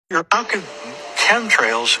How could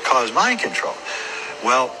chemtrails cause mind control?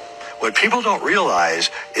 Well, what people don't realize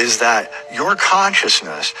is that your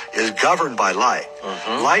consciousness is governed by light.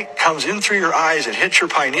 Mm-hmm. Light comes in through your eyes and hits your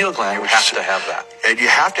pineal gland. You have to have that. And you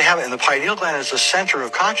have to have it. And the pineal gland is the center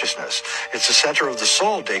of consciousness. It's the center of the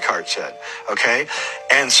soul, Descartes said. Okay?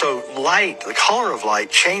 And so light, the color of light,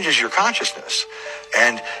 changes your consciousness.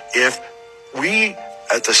 And if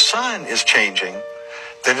the sun is changing,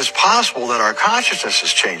 then it's possible that our consciousness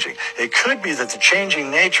is changing. It could be that the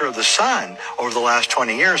changing nature of the sun over the last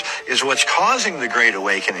 20 years is what's causing the Great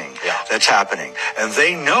Awakening that's happening. And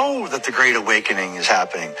they know that the Great Awakening is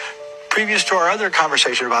happening. Previous to our other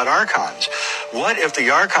conversation about archons, what if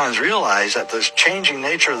the archons realized that this changing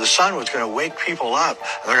nature of the sun was going to wake people up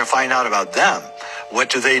and they're going to find out about them?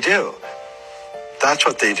 What do? That's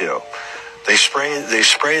what they do. They spray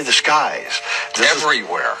the skies.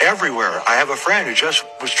 Everywhere. I have a friend who just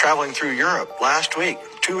was traveling through Europe last week,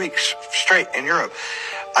 2 weeks straight in Europe.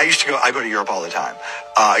 I go to Europe all the time.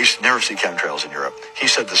 I used to never see chemtrails in Europe. He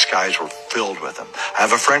said the skies were filled with them. I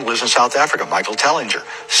have a friend who lives in South Africa, Michael Tellinger.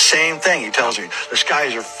 Same thing. He tells me the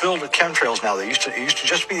skies are filled with chemtrails now. It used to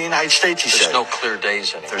just be the United States, he said. There's no clear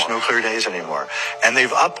days anymore. There's no clear days anymore. And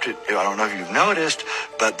they've upped it. I don't know if you've noticed,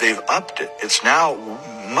 but they've upped it. It's now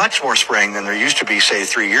much more spraying than there used to be, say,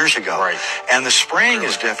 3 years ago. Right. And the spraying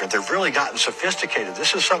is different. They've really gotten sophisticated.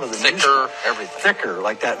 This is some of the thicker,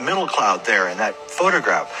 like that middle cloud there in that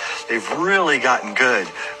photograph. They've really gotten good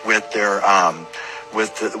with their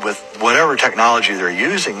with whatever technology they're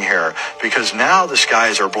using here, because now the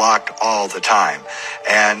skies are blocked all the time,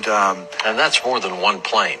 and that's more than one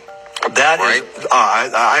plane. That right?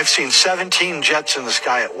 I've seen 17 jets in the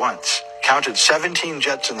sky at once. Counted 17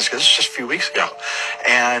 jets in the sky. This is just a few weeks ago,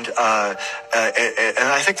 and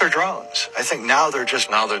I think they're drones. I think now they're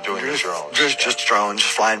doing drones, just drones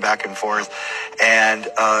flying back and forth. And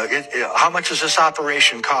how much does this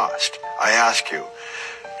operation cost? I ask you.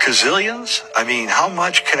 Gazillions? I mean, how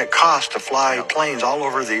much can it cost to fly planes all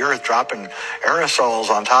over the earth, dropping aerosols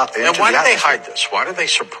on top? And why do they hide this? Why do they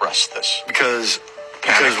suppress this? Because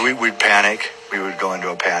we'd panic. We would go into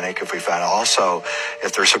a panic if we found out. Also,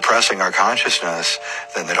 if they're suppressing our consciousness,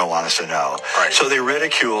 then they don't want us to know. Right. So they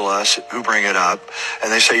ridicule us who bring it up,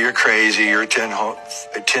 and they say, you're crazy, you're a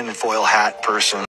tinfoil hat person.